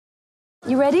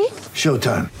You ready?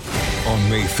 Showtime. On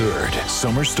May 3rd,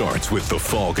 summer starts with The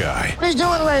Fall Guy. Let's do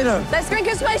it later. Let's drink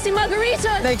a spicy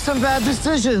margarita. Make some bad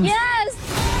decisions. Yes!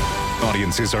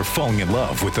 Audiences are falling in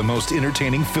love with the most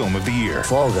entertaining film of the year.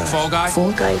 Fall Guy. Fall Guy?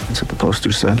 Fall guy. That's what the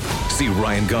poster said. See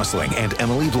Ryan Gosling and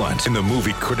Emily Blunt in the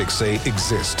movie critics say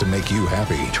exists to make you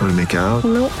happy. Trying to make it out?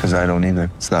 Nope. Because I don't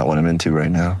either. It's not what I'm into right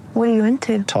now. What are you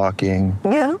into? Talking.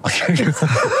 Yeah.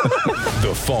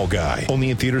 The Fall Guy.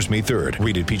 Only in theaters May 3rd.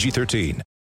 Rated PG-13.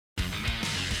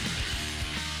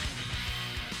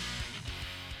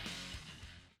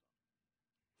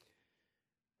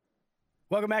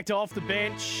 Welcome back to Off the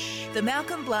Bench. The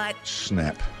Malcolm Blight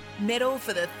Snap. Medal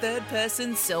for the third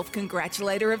person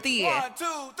self-congratulator of the year. 1, 2,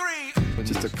 3.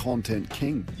 Just a content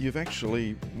king. You've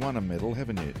actually won a medal,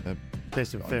 haven't you?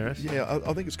 Best and fairest. Yeah,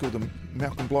 I think it's called the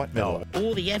Malcolm Blight Medal.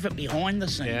 All the effort behind the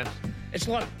scenes. Yeah. It's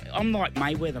like, I'm like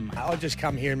Mayweather, mate. I'll just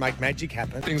come here and make magic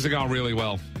happen. Things are going really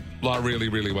well. Like, really,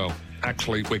 really well.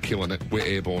 Actually, we're killing it. We're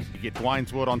airborne. You get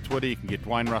Dwayne's Word on Twitter. You can get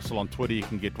Dwayne Russell on Twitter. You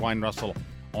can get Dwayne Russell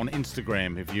on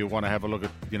Instagram if you want to have a look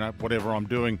at, whatever I'm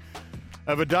doing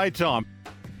over daytime.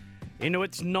 Into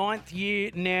its 9th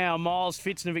year now, Miles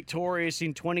Fitzner victorious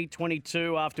in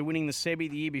 2022 after winning the Sebi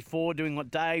the year before, doing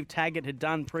what Dave Taggart had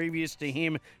done previous to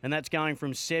him, and that's going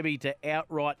from Sebi to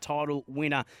outright title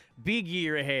winner. Big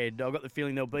year ahead. I've got the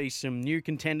feeling there'll be some new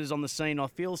contenders on the scene. I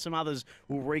feel some others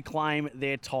will reclaim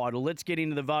their title. Let's get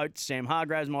into the votes. Sam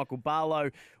Hargraves, Michael Barlow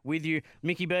with you.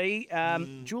 Mickey B,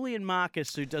 Julian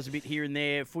Marcus, who does a bit here and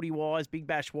there, footy-wise, Big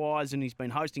Bash-wise, and he's been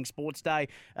hosting Sports Day,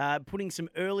 putting some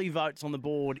early votes on the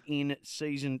board in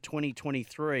season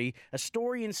 2023. A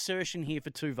story insertion here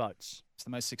for 2 votes. It's the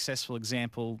most successful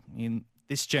example in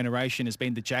this generation has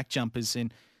been the Jack Jumpers,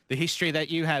 and the history that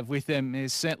you have with them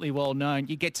is certainly well known.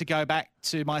 You get to go back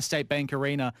to MyState Bank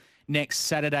Arena next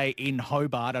Saturday in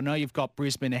Hobart. I know you've got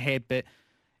Brisbane ahead, but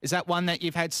is that one that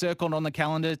you've had circled on the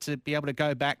calendar to be able to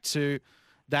go back to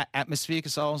that atmosphere?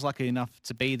 Because I was lucky enough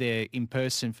to be there in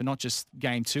person for not just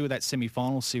game 2 of that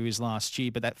semi-final series last year,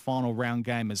 but that final round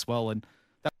game as well. And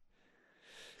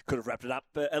could have wrapped it up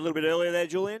a little bit earlier there,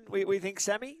 Julian. We think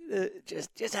Sammy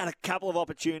just had a couple of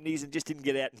opportunities and just didn't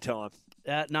get out in time.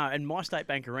 No, and MyState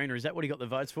Bank Arena, is that what he got the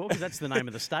votes for? Because that's the name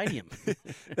of the stadium.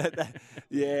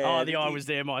 Yeah. I was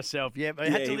there myself. Yeah, I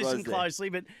had to listen closely,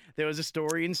 but there was a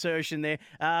story insertion there.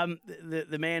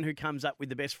 The man who comes up with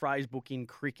the best phrase book in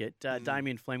cricket,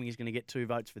 Damien Fleming, is going to get 2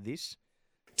 votes for this.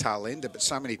 Tail ender, but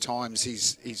so many times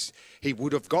he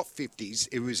would have got 50s.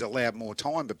 It was allowed more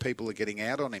time, but people are getting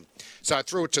out on him. So I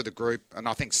threw it to the group, and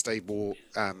I think Steve Waugh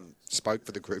spoke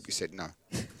for the group. He said no.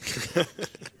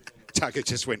 Tucker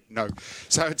just went no.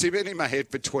 So it's been in my head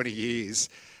for 20 years.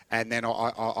 And then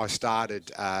I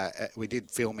started, we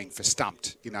did filming for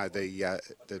Stumped, the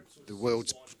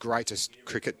world's greatest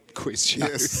cricket quiz show.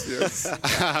 Yes.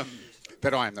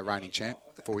 But I am the reigning champ,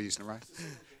 4 years in a row.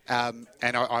 And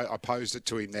I posed it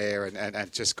to him there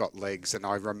and just got legs. And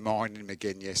I reminded him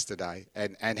again yesterday.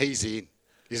 And he's in,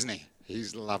 isn't he?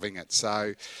 He's loving it.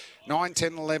 So 9,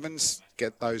 10, 11s,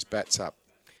 get those bats up.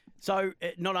 So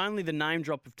not only the name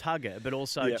drop of Tugger, but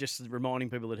also just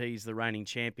reminding people that he's the reigning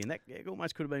champion. That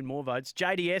almost could have been more votes.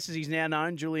 JDS, as he's now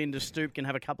known, Julian De Stoop, can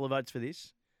have a couple of votes for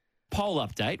this. Poll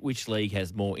update, which league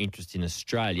has more interest in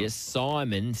Australia?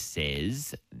 Simon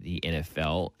says the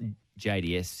NFL.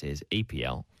 JDS says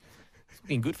EPL. It's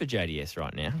looking good for JDS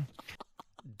right now.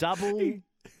 Double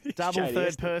JDS.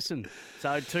 third person.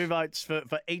 So 2 votes for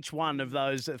each one of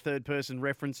those third person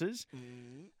references.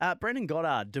 Brendan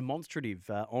Goddard, demonstrative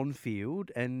on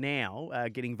field, and now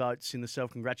getting votes in the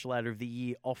self-congratulator of the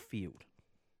year off field.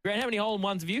 Grant, how many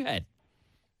hole-in-ones have you had?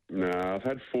 No, I've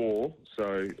had 4.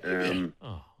 So,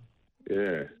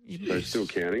 yeah. So still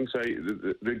counting. So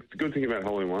the good thing about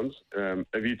hole-in-ones,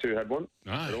 have you 2 had one?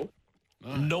 No. At all?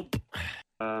 No. Nope.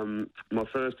 My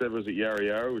first ever was at Yarra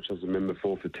Yarra, which I was a member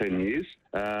for 10 years.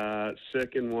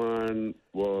 Second one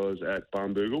was at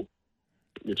Barnbougle,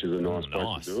 which is a nice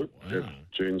place to do it. Wow.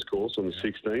 At June's course on the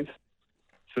 16th.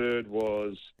 Third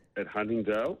was at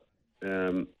Huntingdale,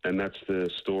 and that's the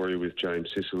story with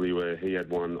James Sicily, where he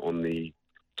had one on the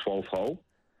 12th hole,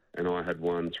 and I had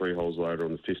one 3 holes later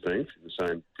on the 15th in the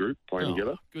same group playing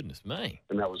together. Goodness me.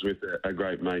 And that was with a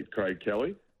great mate, Craig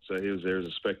Kelly. So he was there as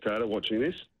a spectator watching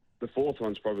this. The 4th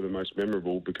one's probably the most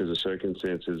memorable because of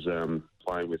circumstances,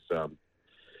 playing with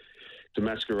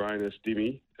Damascus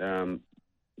Dimmy,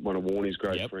 one of Warnie's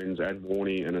great friends, and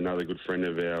Warnie and another good friend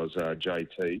of ours,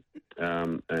 JT.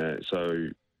 So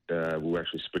we were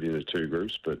actually split into 2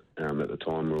 groups, but at the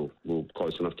time we were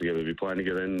close enough together to be playing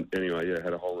together. And anyway,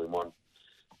 had a hole-in-one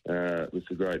with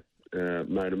a great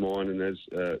mate of mine, and there's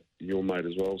your mate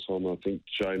as well, Simon. I think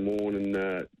Shane Warne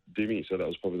and Vimy, so that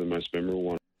was probably the most memorable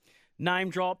one. Name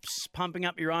drops, pumping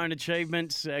up your own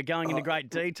achievements, going into great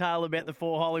detail about the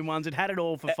 4 hole-in-ones. It had it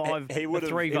all for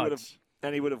 3 votes.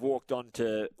 And he would have walked on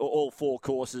to all 4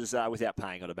 courses without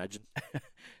paying, I'd imagine.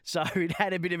 So it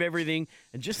had a bit of everything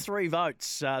and just 3 votes.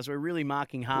 So we're really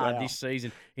marking hard this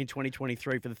season in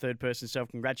 2023 for the third-person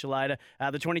self-congratulator.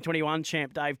 The 2021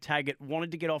 champ, Dave Taggart, wanted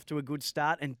to get off to a good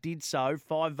start and did so.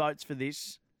 5 votes for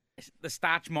this. The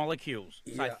starch molecules.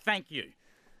 So thank you.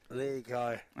 There you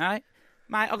go.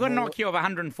 Mate, I've got an IQ of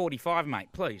 145, mate,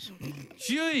 please.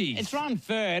 Jeez. It's run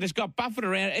third. It's got Buffett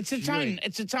around. It's its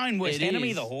own worst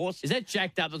enemy, the horse. Is that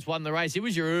Jacked Up that's won the race? It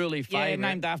was your early favourite. Yeah,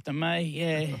 named after me,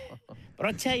 yeah. But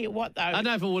I tell you what, though. I don't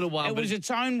know if it would have won. It was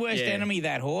its own worst enemy,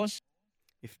 that horse.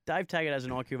 If Dave Taggart has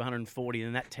an IQ of 140,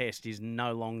 then that test is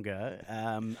no longer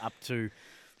up to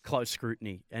close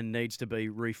scrutiny and needs to be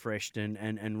refreshed and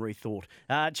rethought.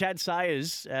 Chad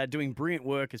Sayers doing brilliant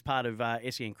work as part of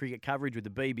SEN cricket coverage with the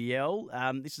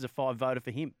BBL. This is a 5-voter for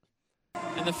him.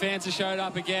 And the fans have showed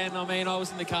up again. I mean, I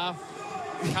was in the car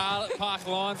park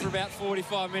line for about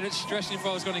 45 minutes, stressing if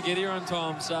I was going to get here on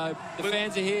time. So the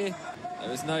fans are here. There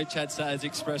was no Chad Sayers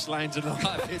Express lane tonight.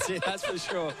 It's it, that's for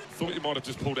sure. Thought you might have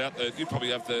just pulled out you'd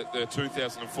probably have the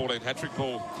 2014 hat-trick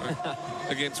ball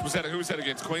against, who was that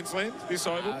against, Queensland, this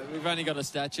Oval? We've only got a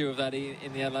statue of that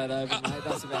in the Adelaide Oval, mate.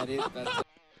 That's about it. But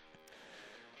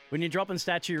When you're dropping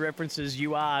statue references,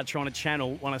 you are trying to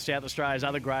channel one of South Australia's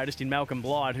other greatest in Malcolm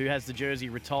Blyde, who has the jersey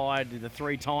retired, the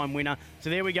 3-time winner. So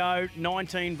there we go,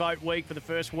 19-vote week for the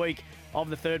first week of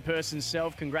the third-person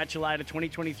self-congratulator.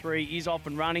 2023 is off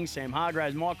and running. Sam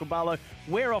Hargraves, Michael Barlow,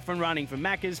 we're off and running for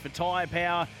Macca's, for Tyre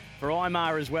Power, for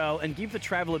IMAR as well. And give the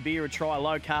Traveller beer a try.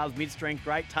 Low carbs, mid-strength,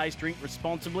 great taste. Drink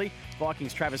responsibly.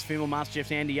 Vikings Travis Fimmel, Master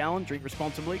Jeff's Andy Allen. Drink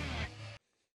responsibly.